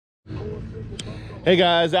Hey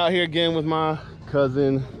guys, out here again with my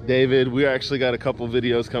cousin David. We actually got a couple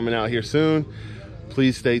videos coming out here soon.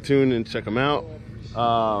 Please stay tuned and check them out.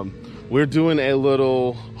 We're doing a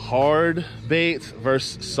little hard baits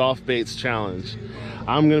versus soft baits challenge.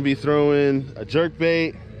 I'm gonna be throwing a jerk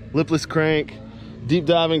bait, lipless crank, deep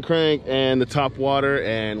diving crank, and the top water,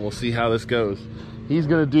 and we'll see how this goes. He's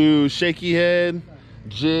gonna do shaky head,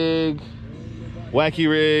 jig, wacky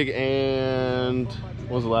rig, and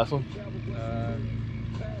what was the last one?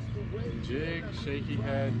 Jig, shaky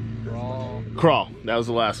head, crawl. Crawl, that was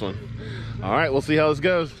the last one. All right, we'll see how this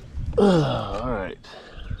goes. All right,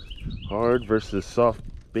 hard versus soft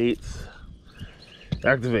baits.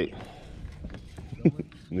 Activate.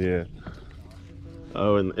 Yeah.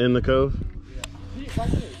 Oh, in the cove?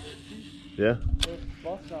 Yeah.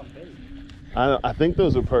 I think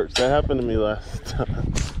those are perch. That happened to me last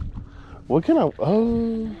time. What can I,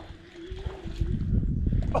 oh.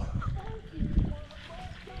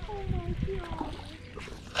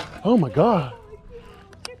 Oh my God.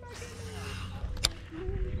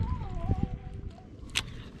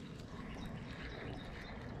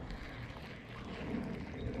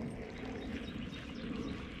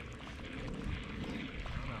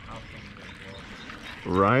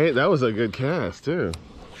 Right? That was a good cast too.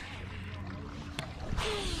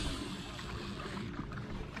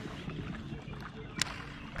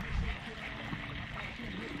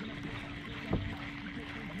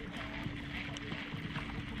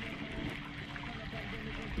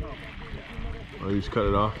 Oh, you just cut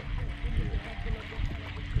it off?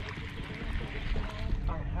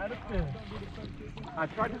 I had a fish. I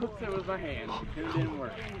tried to hook it with my hand. It didn't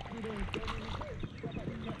work.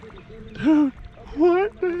 Dude,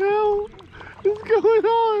 what the hell is going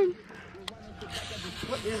on?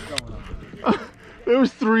 What is going on? There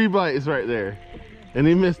was 3 bites right there, and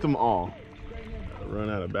he missed them all. I run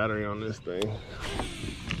out of battery on this thing.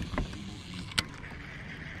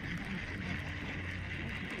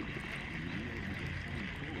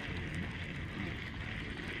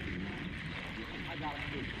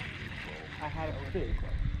 I had a fish.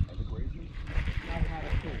 I had a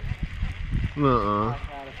fish. Nuh-uh. I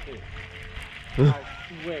had a fish. I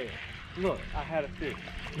swear. Look, I had a fish.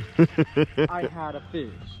 I had a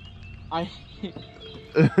fish.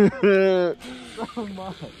 So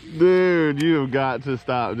much. Dude, you have got to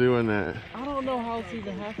stop doing that. I don't know how it's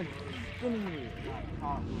even happened.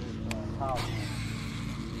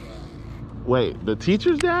 Wait, the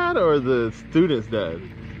teacher's dad or the student's dad?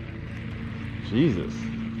 Jesus.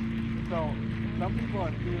 So, some people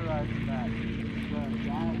are theorizing that the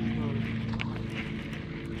dad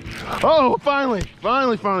Oh, finally.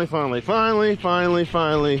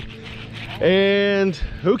 And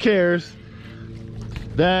who cares?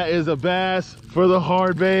 That is a bass for the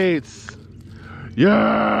hard baits.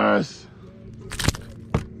 Yes.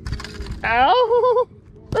 Ow,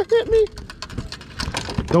 that hit me.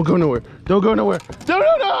 Don't go nowhere. Don't go nowhere. No.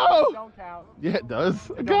 don't count. Yeah, it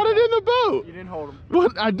does. I got it in the boat. You didn't hold him.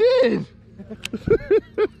 What? I did.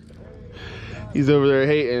 He's over there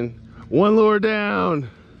hating. 1 lure down.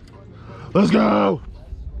 Let's go.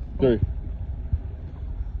 3.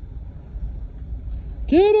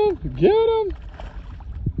 Get him.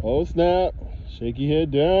 Oh snap. Shaky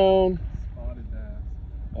head down. Spotted bass.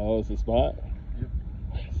 Oh, it's a spot? Yep.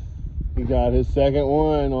 He got his second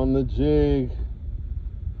one on the jig.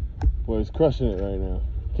 Boy, he's crushing it right now.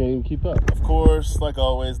 Can't even keep up. Of course, like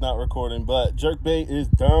always, not recording, but jerkbait is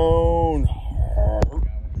down.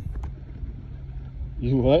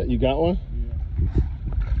 You what? You got one? Yeah.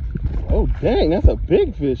 Oh dang, that's a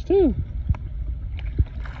big fish too.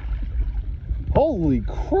 Holy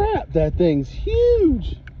crap, that thing's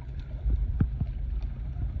huge.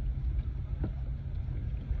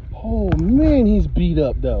 Oh man, he's beat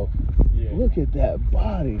up though. Yeah. Look at that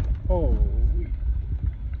body. Holy.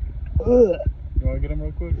 Ugh. You want to get him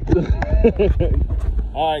real quick?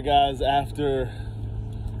 All right guys, after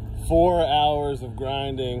 4 hours of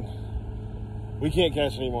grinding, we can't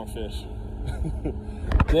catch any more fish.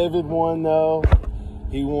 David won though.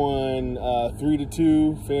 He won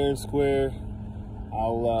 3-2, fair and square.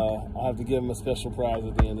 I'll have to give him a special prize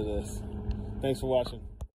at the end of this. Thanks for watching.